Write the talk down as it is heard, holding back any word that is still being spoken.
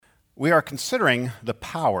We are considering the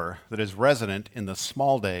power that is resident in the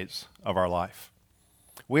small days of our life.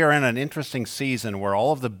 We are in an interesting season where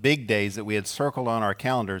all of the big days that we had circled on our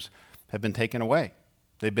calendars have been taken away.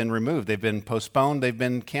 They've been removed. They've been postponed. They've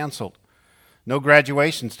been canceled. No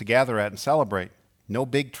graduations to gather at and celebrate. No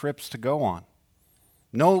big trips to go on.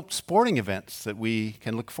 No sporting events that we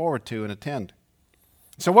can look forward to and attend.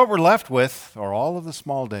 So what we're left with are all of the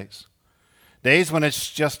small days. Days when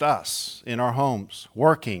it's just us in our homes,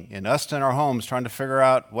 working, and us in our homes trying to figure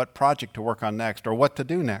out what project to work on next or what to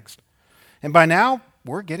do next. And by now,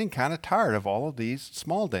 we're getting kind of tired of all of these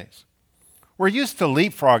small days. We're used to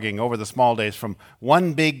leapfrogging over the small days from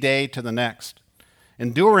one big day to the next,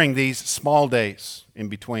 enduring these small days in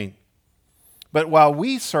between. But while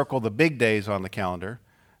we circle the big days on the calendar,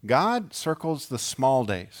 God circles the small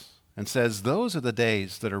days and says those are the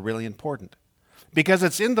days that are really important. Because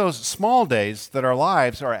it's in those small days that our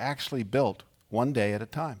lives are actually built one day at a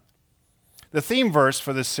time. The theme verse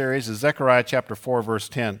for this series is Zechariah chapter 4, verse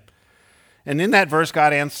 10. And in that verse,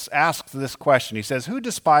 God asks this question. He says, "Who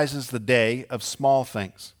despises the day of small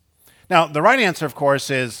things?" Now, the right answer, of course,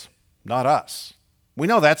 is not us. We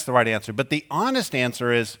know that's the right answer, but the honest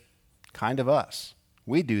answer is kind of us.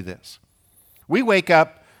 We do this. We wake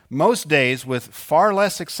up most days with far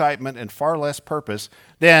less excitement and far less purpose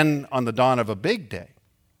than on the dawn of a big day.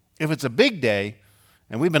 If it's a big day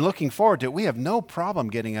and we've been looking forward to it, we have no problem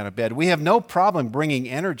getting out of bed. We have no problem bringing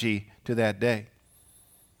energy to that day.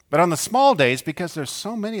 But on the small days, because there's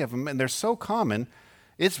so many of them and they're so common,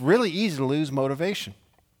 it's really easy to lose motivation.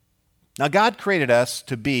 Now, God created us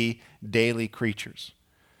to be daily creatures.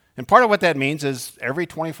 And part of what that means is every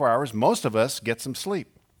 24 hours, most of us get some sleep.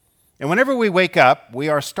 And whenever we wake up, we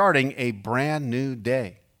are starting a brand new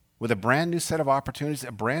day with a brand new set of opportunities,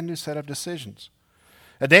 a brand new set of decisions.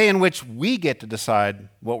 A day in which we get to decide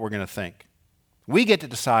what we're going to think. We get to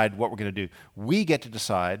decide what we're going to do. We get to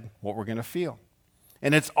decide what we're going to feel.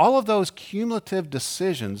 And it's all of those cumulative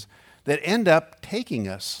decisions that end up taking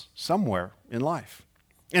us somewhere in life.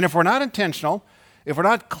 And if we're not intentional, if we're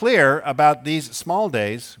not clear about these small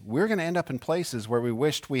days, we're going to end up in places where we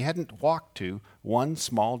wished we hadn't walked to one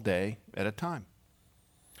small day at a time.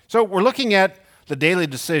 So we're looking at the daily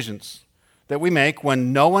decisions that we make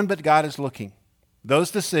when no one but God is looking.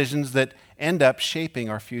 Those decisions that end up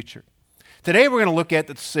shaping our future. Today we're going to look at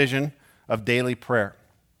the decision of daily prayer.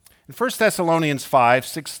 In 1 Thessalonians 5,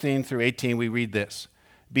 16 through 18, we read this.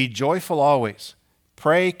 "Be joyful always.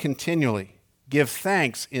 Pray continually. Give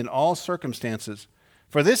thanks in all circumstances,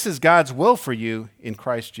 for this is God's will for you in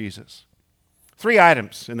Christ Jesus." 3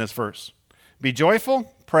 items in this verse. Be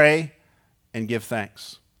joyful, pray, and give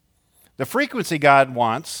thanks. The frequency God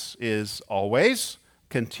wants is always,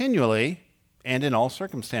 continually, and in all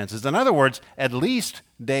circumstances. In other words, at least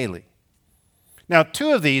daily. Now,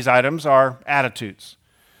 2 of these items are attitudes.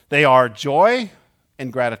 They are joy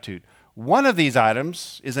and gratitude. One of these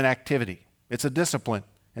items is an activity. It's a discipline,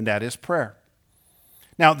 and that is prayer.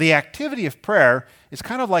 Now, the activity of prayer is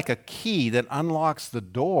kind of like a key that unlocks the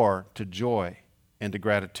door to joy and to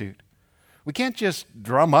gratitude. We can't just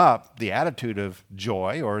drum up the attitude of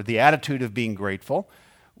joy or the attitude of being grateful.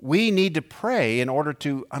 We need to pray in order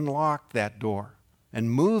to unlock that door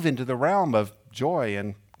and move into the realm of joy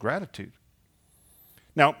and gratitude.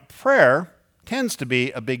 Now, prayer tends to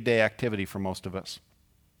be a big day activity for most of us.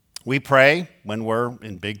 We pray when we're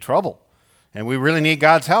in big trouble and we really need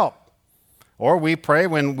God's help. Or we pray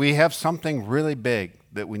when we have something really big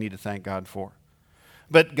that we need to thank God for.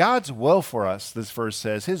 But God's will for us, this verse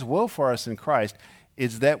says, His will for us in Christ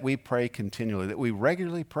is that we pray continually, that we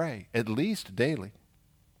regularly pray, at least daily.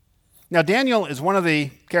 Now, Daniel is one of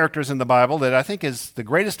the characters in the Bible that I think is the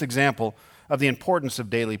greatest example of the importance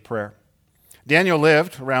of daily prayer. Daniel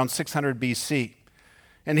lived around 600 BC,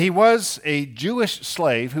 and he was a Jewish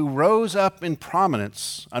slave who rose up in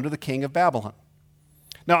prominence under the king of Babylon.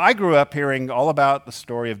 Now, I grew up hearing all about the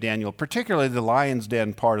story of Daniel, particularly the lion's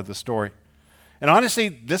den part of the story. And honestly,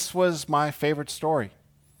 this was my favorite story.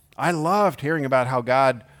 I loved hearing about how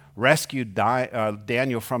God rescued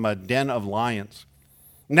Daniel from a den of lions.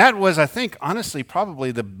 And that was, I think, honestly,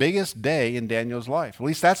 probably the biggest day in Daniel's life. At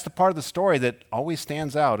least that's the part of the story that always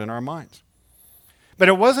stands out in our minds. But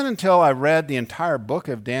it wasn't until I read the entire book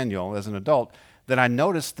of Daniel as an adult that I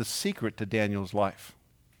noticed the secret to Daniel's life.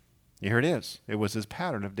 Here it is. It was his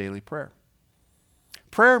pattern of daily prayer.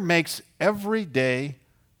 Prayer makes every day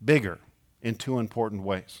bigger in 2 important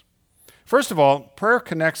ways. First of all, prayer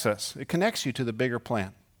connects us. It connects you to the bigger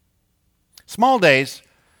plan. Small days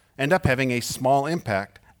end up having a small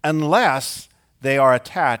impact unless they are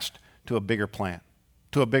attached to a bigger plan,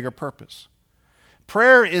 to a bigger purpose.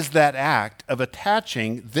 Prayer is that act of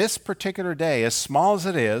attaching this particular day, as small as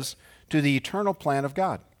it is, to the eternal plan of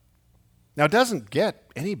God. Now, it doesn't get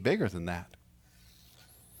any bigger than that.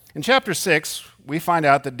 In chapter 6, we find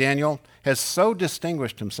out that Daniel has so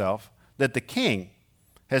distinguished himself that the king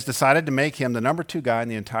has decided to make him the number 2 guy in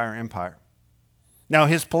the entire empire. Now,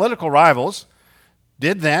 his political rivals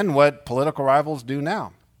did then what political rivals do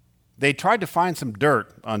now. They tried to find some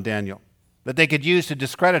dirt on Daniel that they could use to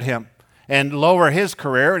discredit him and lower his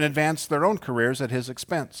career and advance their own careers at his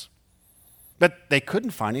expense. But they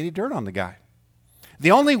couldn't find any dirt on the guy.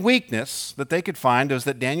 The only weakness that they could find was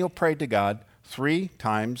that Daniel prayed to God 3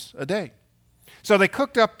 times a day. So they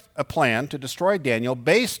cooked up a plan to destroy Daniel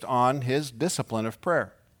based on his discipline of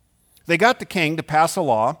prayer. They got the king to pass a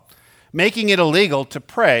law making it illegal to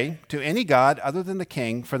pray to any god other than the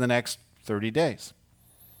king for the next 30 days.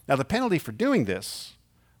 Now, the penalty for doing this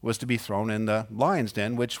was to be thrown in the lion's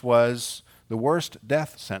den, which was the worst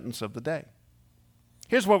death sentence of the day.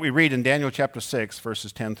 Here's what we read in Daniel chapter 6,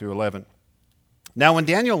 verses 10 through 11. Now, when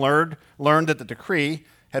Daniel learned that the decree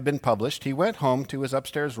had been published, he went home to his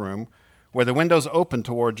upstairs room where the windows opened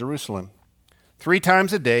toward Jerusalem. 3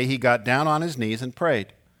 times a day he got down on his knees and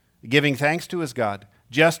prayed, giving thanks to his God,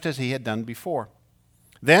 just as he had done before.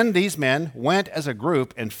 Then these men went as a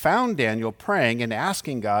group and found Daniel praying and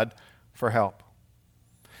asking God for help.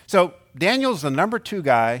 So Daniel's the number 2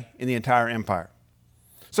 guy in the entire empire.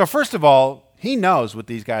 So first of all, he knows what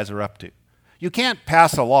these guys are up to. You can't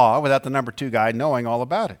pass a law without the number 2 guy knowing all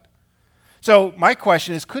about it. So my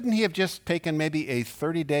question is, couldn't he have just taken maybe a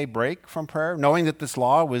 30-day break from prayer, knowing that this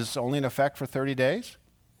law was only in effect for 30 days?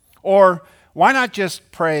 Or why not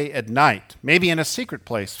just pray at night, maybe in a secret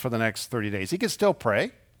place for the next 30 days? He could still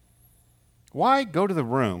pray. Why go to the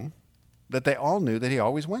room that they all knew that he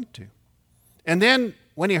always went to? And then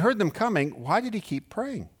when he heard them coming, why did he keep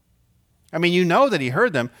praying? I mean, you know that he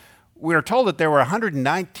heard them. We are told that there were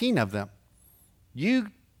 119 of them. You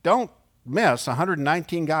don't miss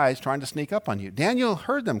 119 guys trying to sneak up on you. Daniel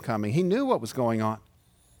heard them coming. He knew what was going on.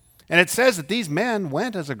 And it says that these men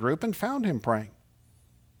went as a group and found him praying.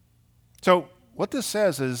 So what this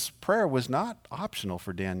says is prayer was not optional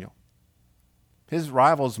for Daniel. His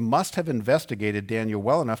rivals must have investigated Daniel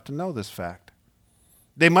well enough to know this fact.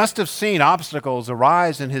 They must have seen obstacles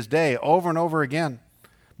arise in his day over and over again.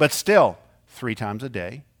 But still, 3 times a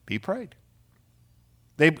day, he prayed.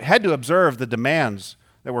 They had to observe the demands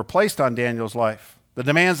that were placed on Daniel's life, the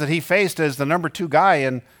demands that he faced as the number 2 guy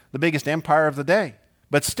in the biggest empire of the day.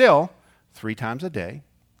 But still, 3 times a day,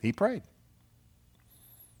 he prayed.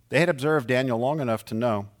 They had observed Daniel long enough to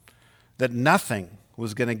know that nothing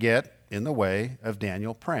was going to get in the way of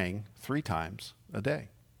Daniel praying 3 times a day.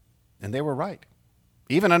 And they were right.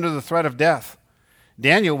 Even under the threat of death,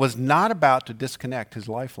 Daniel was not about to disconnect his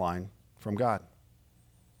lifeline from God.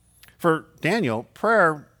 For Daniel,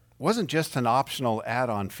 prayer wasn't just an optional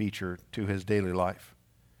add-on feature to his daily life.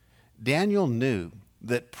 Daniel knew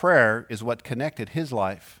that prayer is what connected his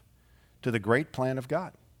life to the great plan of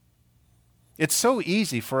God. It's so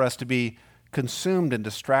easy for us to be consumed and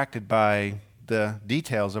distracted by the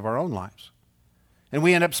details of our own lives. And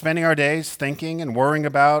we end up spending our days thinking and worrying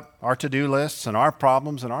about our to-do lists and our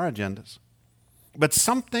problems and our agendas. But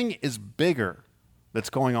something is bigger that's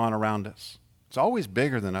going on around us. It's always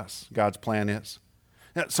bigger than us, God's plan is.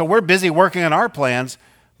 So we're busy working on our plans,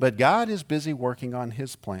 but God is busy working on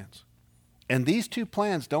his plans. And these 2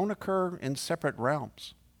 plans don't occur in separate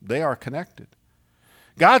realms. They are connected.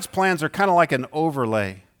 God's plans are kind of like an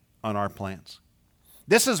overlay on our plans.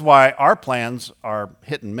 This is why our plans are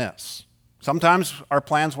hit and miss. Sometimes our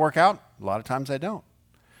plans work out, a lot of times they don't.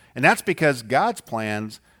 And that's because God's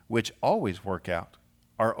plans, which always work out,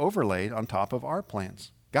 are overlaid on top of our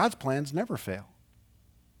plans. God's plans never fail.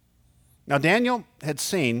 Now, Daniel had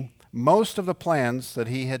seen most of the plans that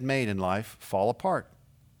he had made in life fall apart,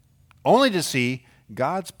 only to see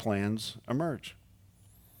God's plans emerge.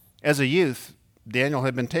 As a youth, Daniel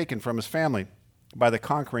had been taken from his family by the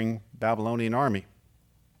conquering Babylonian army.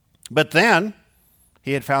 But then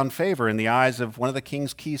he had found favor in the eyes of one of the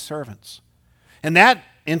king's key servants. And that,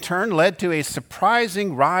 in turn, led to a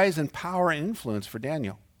surprising rise in power and influence for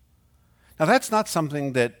Daniel. Now, that's not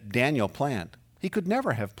something that Daniel planned. He could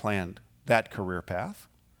never have planned that career path.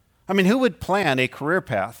 I mean, who would plan a career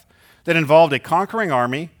path that involved a conquering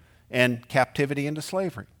army and captivity into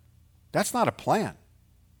slavery? That's not a plan.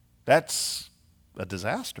 That's a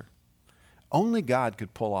disaster. Only God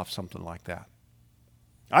could pull off something like that.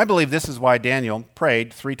 I believe this is why Daniel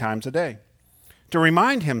prayed 3 times a day, to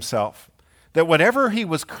remind himself that whatever he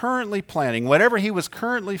was currently planning, whatever he was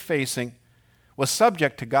currently facing, was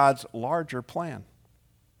subject to God's larger plan.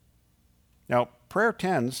 Now, prayer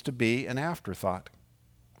tends to be an afterthought,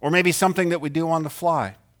 or maybe something that we do on the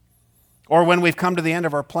fly, or when we've come to the end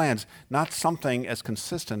of our plans, not something as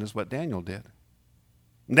consistent as what Daniel did.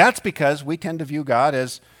 And that's because we tend to view God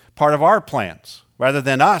as part of our plans, rather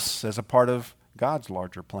than us as a part of God's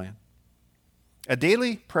larger plan. A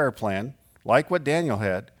daily prayer plan, like what Daniel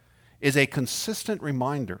had, is a consistent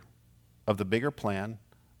reminder of the bigger plan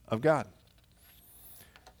of God.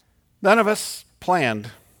 None of us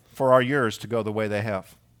planned for our years to go the way they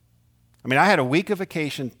have. I mean, I had a week of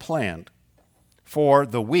vacation planned for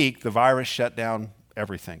the week the virus shut down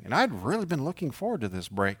everything. And I'd really been looking forward to this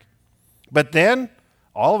break. But then,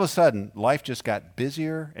 all of a sudden, life just got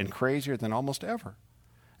busier and crazier than almost ever.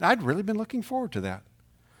 And I'd really been looking forward to that.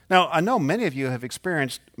 Now, I know many of you have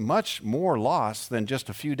experienced much more loss than just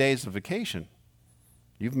a few days of vacation.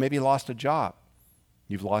 You've maybe lost a job.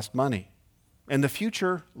 You've lost money. And the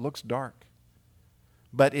future looks dark.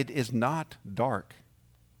 But it is not dark.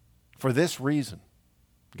 For this reason,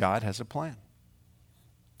 God has a plan.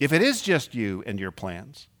 If it is just you and your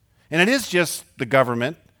plans, and it is just the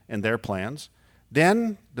government and their plans,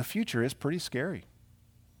 then the future is pretty scary.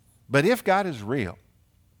 But if God is real,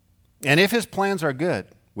 and if his plans are good,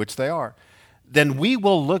 which they are, then we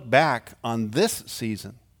will look back on this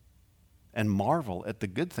season and marvel at the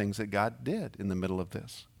good things that God did in the middle of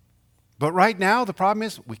this. But right now, the problem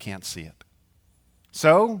is we can't see it.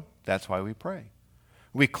 So that's why we pray.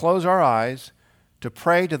 We close our eyes to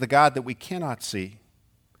pray to the God that we cannot see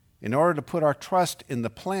in order to put our trust in the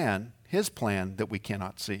plan, his plan, that we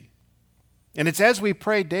cannot see. And it's as we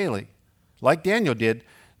pray daily, like Daniel did,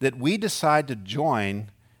 that we decide to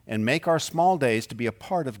join and make our small days to be a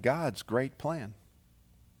part of God's great plan.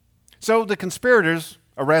 So the conspirators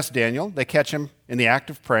arrest Daniel. They catch him in the act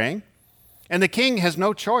of praying. And the king has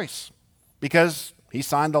no choice because he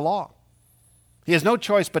signed the law. He has no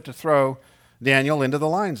choice but to throw Daniel into the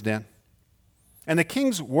lion's den. And the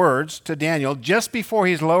king's words to Daniel just before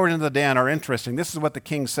he's lowered into the den are interesting. This is what the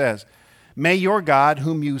king says. May your God,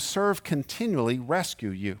 whom you serve continually, rescue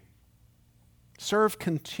you. Serve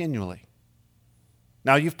continually.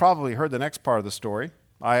 Now, you've probably heard the next part of the story.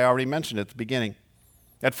 I already mentioned it at the beginning.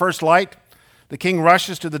 At first light, the king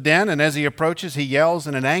rushes to the den, and as he approaches, he yells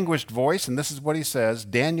in an anguished voice, and this is what he says,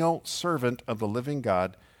 Daniel, servant of the living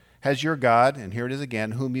God, has your God, and here it is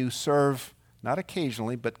again, whom you serve not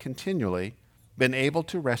occasionally, but continually, been able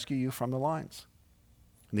to rescue you from the lions?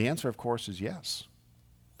 And the answer, of course, is yes.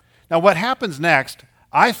 Now, what happens next,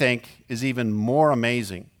 I think, is even more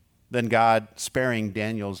amazing than God sparing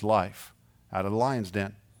Daniel's life out of the lion's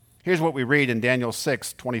den. Here's what we read in Daniel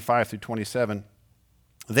 6, 25 through 27.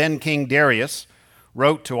 Then King Darius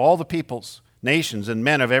wrote to all the peoples, nations, and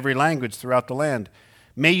men of every language throughout the land,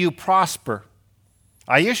 may you prosper.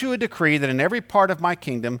 I issue a decree that in every part of my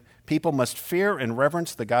kingdom, people must fear and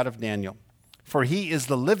reverence the God of Daniel. For he is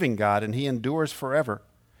the living God, and he endures forever.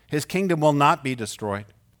 His kingdom will not be destroyed.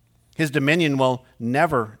 His dominion will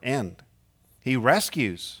never end. He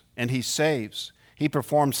rescues and he saves. He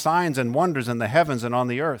performs signs and wonders in the heavens and on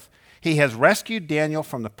the earth. He has rescued Daniel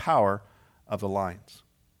from the power of the lions.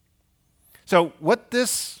 So what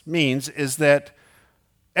this means is that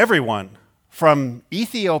everyone from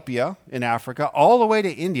Ethiopia in Africa all the way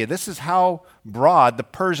to India, this is how broad the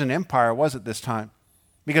Persian Empire was at this time.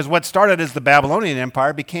 Because what started as the Babylonian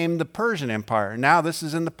Empire became the Persian Empire. Now this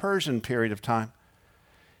is in the Persian period of time.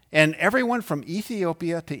 And everyone from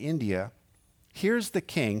Ethiopia to India hears the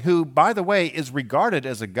king, who, by the way, is regarded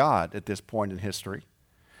as a god at this point in history.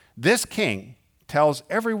 This king tells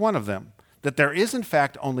every one of them that there is, in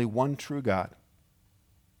fact, only one true God.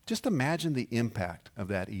 Just imagine the impact of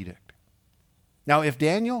that edict. Now, if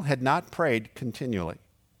Daniel had not prayed continually,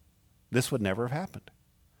 this would never have happened.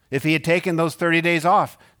 If he had taken those 30 days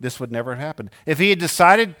off, this would never have happened. If he had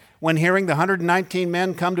decided when hearing the 119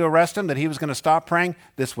 men come to arrest him that he was going to stop praying,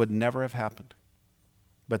 this would never have happened.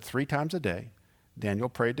 But 3 times a day, Daniel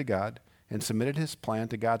prayed to God and submitted his plan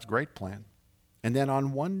to God's great plan. And then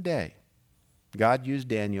on one day, God used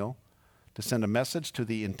Daniel to send a message to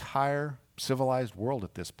the entire civilized world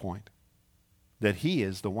at this point that he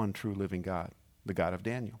is the one true living God, the God of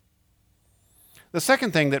Daniel. The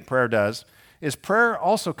second thing that prayer does is prayer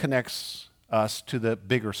also connects us to the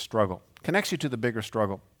bigger struggle, connects you to the bigger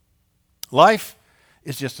struggle. Life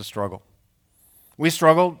is just a struggle. We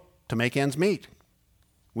struggle to make ends meet.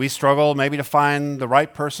 We struggle maybe to find the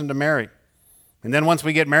right person to marry. And then once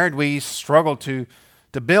we get married, we struggle to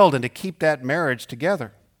build and to keep that marriage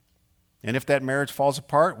together. And if that marriage falls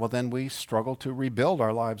apart, well, then we struggle to rebuild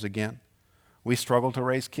our lives again. We struggle to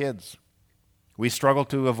raise kids. We struggle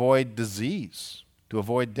to avoid disease, to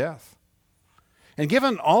avoid death. And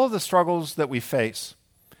given all of the struggles that we face,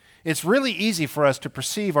 it's really easy for us to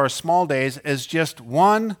perceive our small days as just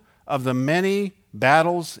one of the many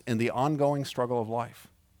battles in the ongoing struggle of life.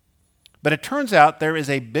 But it turns out there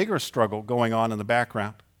is a bigger struggle going on in the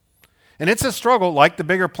background. And it's a struggle, like the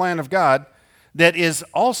bigger plan of God, that is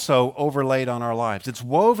also overlaid on our lives. It's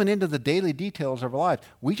woven into the daily details of our lives.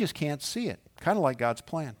 We just can't see it, kind of like God's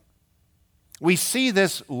plan. We see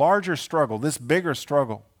this larger struggle, this bigger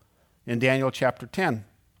struggle, in Daniel chapter 10.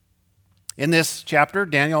 In this chapter,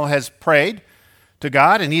 Daniel has prayed to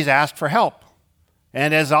God and he's asked for help.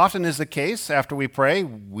 And as often is the case, after we pray,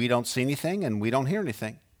 we don't see anything and we don't hear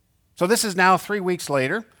anything. So this is now 3 weeks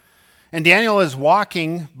later, and Daniel is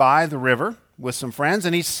walking by the river with some friends,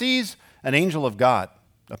 and he sees an angel of God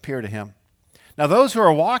appear to him. Now, those who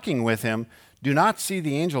are walking with him do not see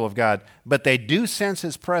the angel of God, but they do sense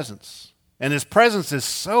his presence. And his presence is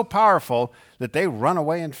so powerful that they run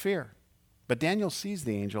away in fear. But Daniel sees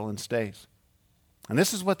the angel and stays. And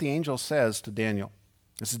this is what the angel says to Daniel.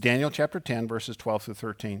 This is Daniel chapter 10, verses 12 through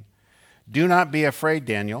 13. Do not be afraid,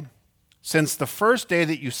 Daniel. Since the first day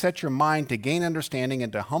that you set your mind to gain understanding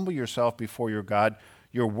and to humble yourself before your God,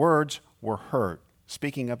 your words were heard.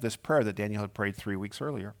 Speaking of this prayer that Daniel had prayed 3 weeks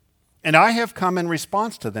earlier. And I have come in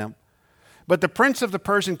response to them. But the prince of the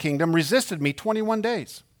Persian kingdom resisted me 21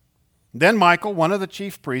 days. Then Michael, one of the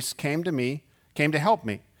chief priests, came to help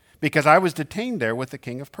me, because I was detained there with the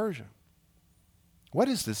king of Persia. What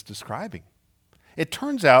is this describing? It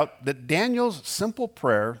turns out that Daniel's simple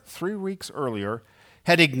prayer 3 weeks earlier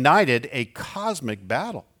had ignited a cosmic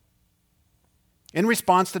battle. In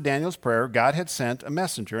response to Daniel's prayer, God had sent a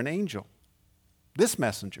messenger, an angel. This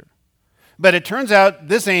messenger. But it turns out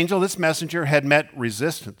this angel, this messenger, had met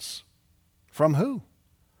resistance. From who?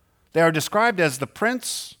 They are described as the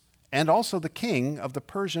prince and also the king of the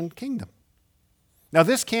Persian kingdom. Now,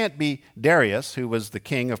 this can't be Darius, who was the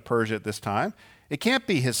king of Persia at this time. It can't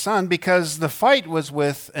be his son, because the fight was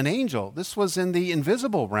with an angel. This was in the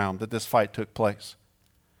invisible realm that this fight took place.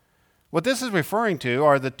 What this is referring to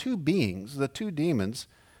are the two beings, the two demons,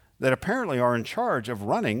 that apparently are in charge of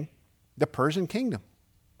running the Persian kingdom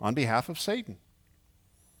on behalf of Satan.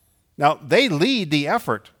 Now, they lead the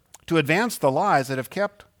effort to advance the lies that have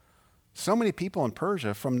kept so many people in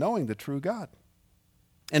Persia from knowing the true God.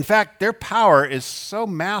 In fact, their power is so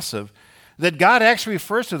massive that God actually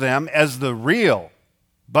refers to them as the real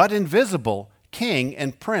but invisible king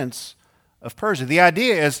and prince of Persia. The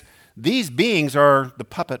idea is these beings are the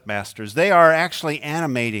puppet masters. They are actually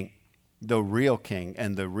animating the real king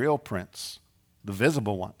and the real prince, the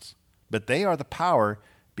visible ones. But they are the power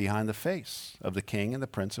behind the face of the king and the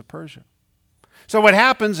prince of Persia. So what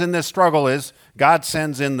happens in this struggle is God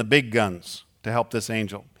sends in the big guns to help this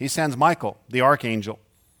angel. He sends Michael, the archangel,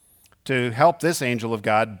 to help this angel of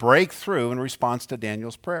God break through in response to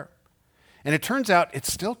Daniel's prayer. And it turns out it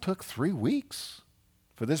still took 3 weeks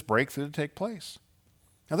for this breakthrough to take place.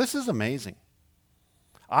 Now, this is amazing.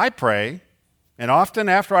 I pray, and often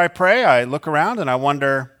after I pray, I look around and I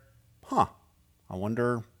wonder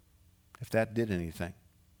if that did anything.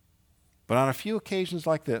 But on a few occasions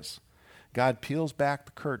like this, God peels back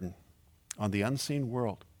the curtain on the unseen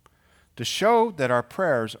world to show that our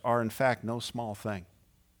prayers are in fact no small thing.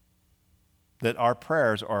 That our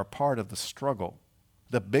prayers are a part of the struggle,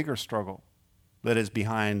 the bigger struggle that is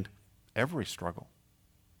behind every struggle.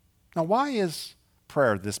 Now, why is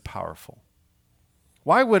prayer this powerful?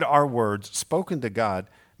 Why would our words spoken to God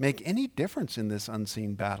make any difference in this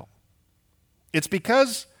unseen battle? It's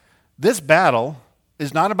because this battle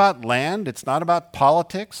is not about land, it's not about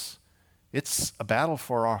politics, it's a battle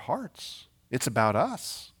for our hearts. It's about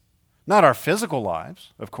us. Not our physical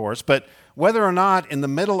lives, of course, but whether or not in the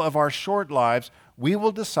middle of our short lives we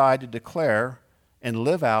will decide to declare and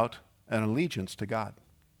live out an allegiance to God.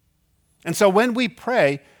 And so when we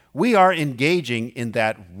pray, we are engaging in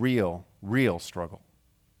that real struggle.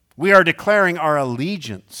 We are declaring our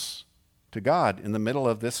allegiance to God in the middle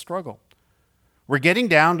of this struggle. We're getting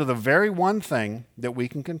down to the very one thing that we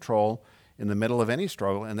can control in the middle of any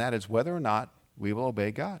struggle, and that is whether or not we will obey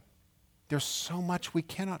God. There's so much we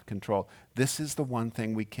cannot control. This is the one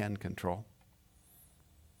thing we can control.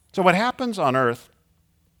 So what happens on earth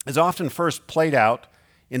is often first played out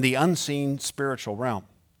in the unseen spiritual realm.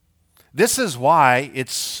 This is why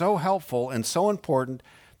it's so helpful and so important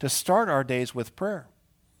to start our days with prayer.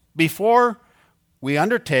 Before we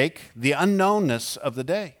undertake the unknownness of the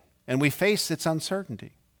day and we face its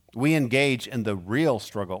uncertainty, we engage in the real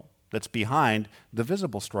struggle that's behind the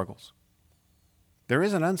visible struggles. There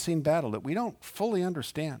is an unseen battle that we don't fully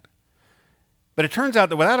understand. But it turns out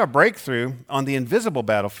that without a breakthrough on the invisible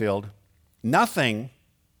battlefield, nothing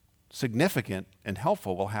significant and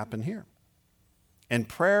helpful will happen here. And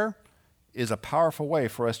prayer is a powerful way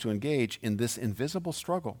for us to engage in this invisible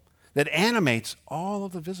struggle that animates all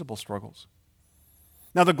of the visible struggles.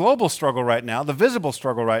 Now, the global struggle right now, the visible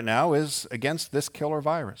struggle right now, is against this killer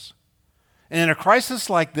virus. And in a crisis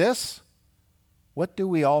like this, what do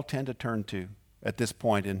we all tend to turn to at this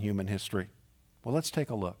point in human history? Well, let's take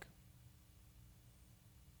a look.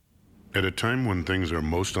 At a time when things are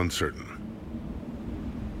most uncertain,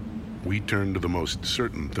 we turn to the most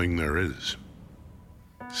certain thing there is: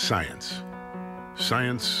 science.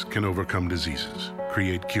 Science can overcome diseases,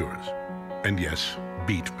 create cures, and yes,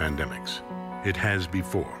 beat pandemics. It has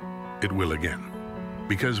before. It will again.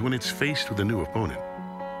 Because when it's faced with a new opponent,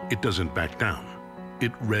 it doesn't back down.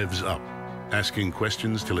 It revs up, asking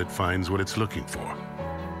questions till it finds what it's looking for.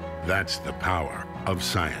 That's the power of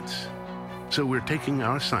science. So we're taking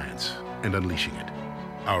our science and unleashing it.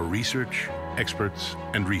 Our research, experts,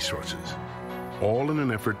 and resources, all in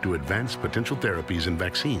an effort to advance potential therapies and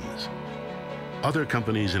vaccines. Other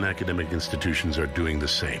companies and academic institutions are doing the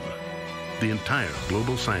same. The entire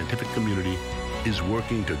global scientific community is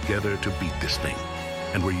working together to beat this thing,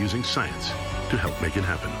 and we're using science to help make it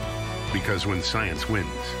happen. Because when science wins,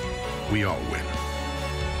 we all win.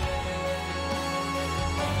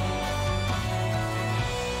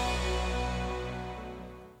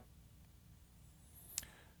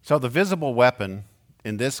 So the visible weapon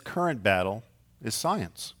in this current battle is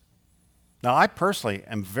science. Now, I personally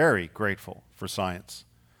am very grateful for science.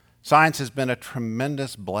 Science has been a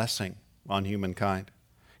tremendous blessing on humankind.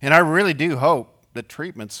 And I really do hope that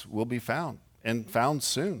treatments will be found, and found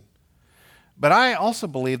soon. But I also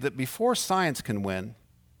believe that before science can win,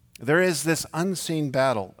 there is this unseen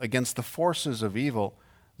battle against the forces of evil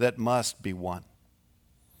that must be won.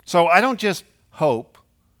 So I don't just hope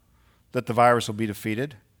that the virus will be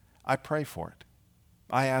defeated. I pray for it.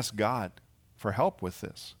 I ask God for help with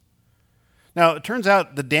this. Now, it turns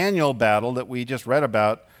out the Daniel battle that we just read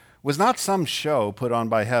about was not some show put on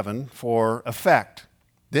by heaven for effect.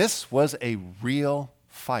 This was a real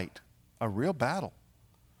fight, a real battle.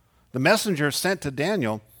 The messenger sent to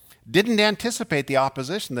Daniel didn't anticipate the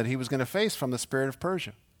opposition that he was going to face from the spirit of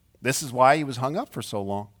Persia. This is why he was hung up for so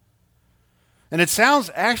long. And it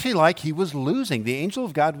sounds actually like he was losing. The angel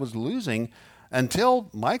of God was losing until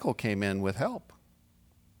Michael came in with help.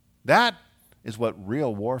 That is what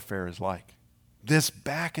real warfare is like. This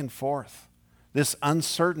back and forth, this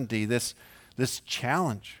uncertainty, this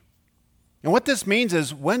challenge. And what this means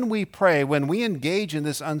is when we pray, when we engage in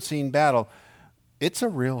this unseen battle, it's a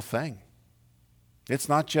real thing. It's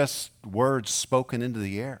not just words spoken into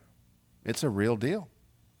the air. It's a real deal.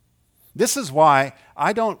 This is why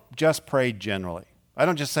I don't just pray generally. I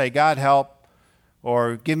don't just say, God help,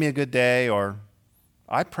 or give me a good day, or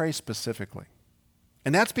I pray specifically.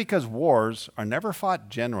 And that's because wars are never fought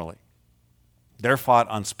generally. They're fought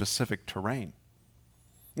on specific terrain.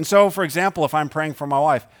 And so, for example, if I'm praying for my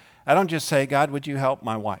wife, I don't just say, God, would you help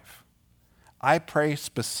my wife? I pray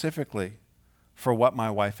specifically for what my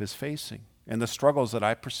wife is facing and the struggles that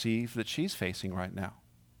I perceive that she's facing right now.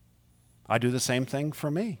 I do the same thing for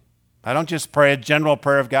me. I don't just pray a general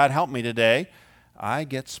prayer of God, help me today. I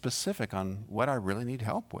get specific on what I really need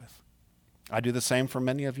help with. I do the same for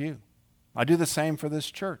many of you. I do the same for this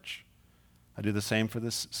church. I do the same for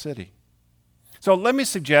this city. So let me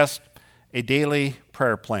suggest a daily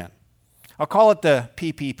prayer plan. I'll call it the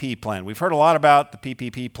PPP plan. We've heard a lot about the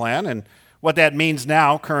PPP plan, and what that means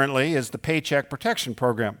now currently is the Paycheck Protection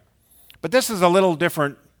Program. But this is a little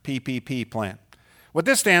different PPP plan. What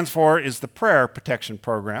this stands for is the Prayer Protection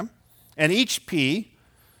Program, and each P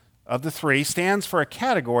of the three stands for a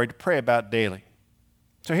category to pray about daily.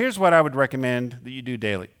 So here's what I would recommend that you do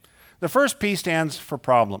daily. The first P stands for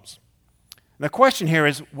problems. And the question here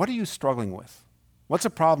is, what are you struggling with? What's a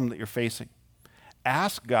problem that you're facing?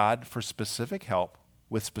 Ask God for specific help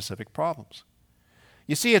with specific problems.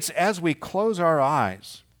 You see, it's as we close our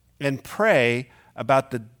eyes and pray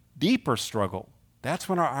about the deeper struggle, that's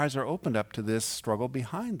when our eyes are opened up to this struggle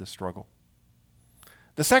behind the struggle.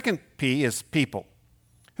 The second P is people.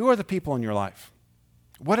 Who are the people in your life?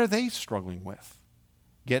 What are they struggling with?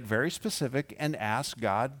 Get very specific and ask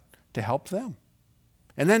God to help them.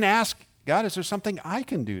 And then ask, God, is there something I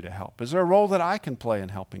can do to help? Is there a role that I can play in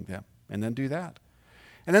helping them? And then do that.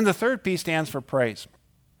 And then the third P stands for praise.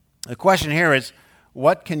 The question here is,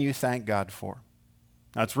 what can you thank God for?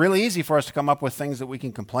 Now, it's really easy for us to come up with things that we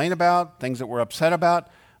can complain about, things that we're upset about,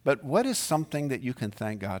 but what is something that you can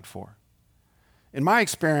thank God for? In my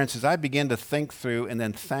experience, as I begin to think through and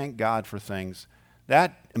then thank God for things,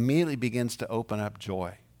 that immediately begins to open up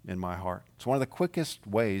joy in my heart. It's one of the quickest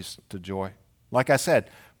ways to joy. Like I said,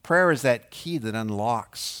 Prayer is that key that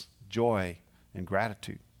unlocks joy and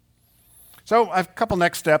gratitude. So I have a couple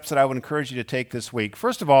next steps that I would encourage you to take this week.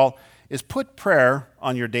 First of all is put prayer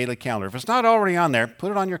on your daily calendar. If it's not already on there,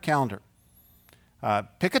 put it on your calendar.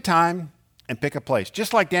 Pick a time and pick a place,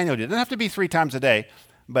 just like Daniel did. It doesn't have to be 3 times a day,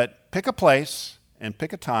 but pick a place and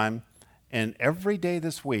pick a time, and every day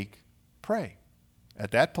this week, pray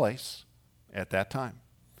at that place, at that time.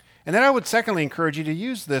 And then I would secondly encourage you to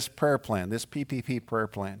use this prayer plan, this PPP prayer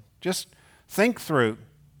plan. Just think through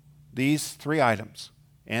these 3 items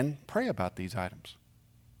and pray about these items.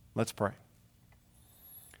 Let's pray.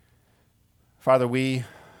 Father, we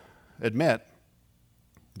admit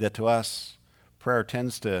that to us, prayer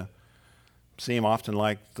tends to seem often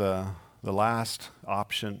like the last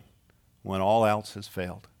option when all else has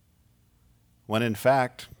failed. When in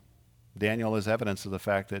fact, Daniel is evidence of the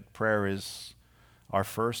fact that prayer is our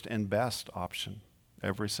first and best option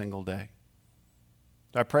every single day.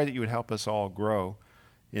 I pray that you would help us all grow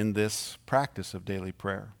in this practice of daily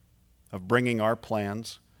prayer, of bringing our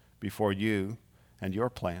plans before you and your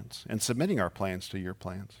plans, and submitting our plans to your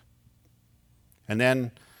plans. And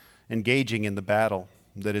then engaging in the battle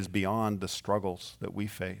that is beyond the struggles that we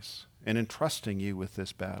face, and entrusting you with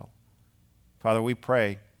this battle. Father, we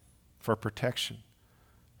pray for protection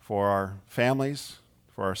for our families,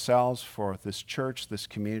 for ourselves, for this church, this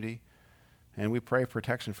community, and we pray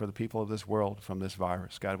protection for the people of this world from this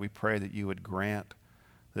virus. God, we pray that you would grant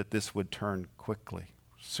that this would turn quickly,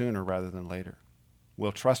 sooner rather than later.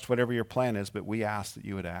 We'll trust whatever your plan is, but we ask that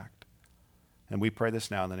you would act. And we pray this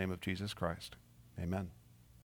now in the name of Jesus Christ. Amen.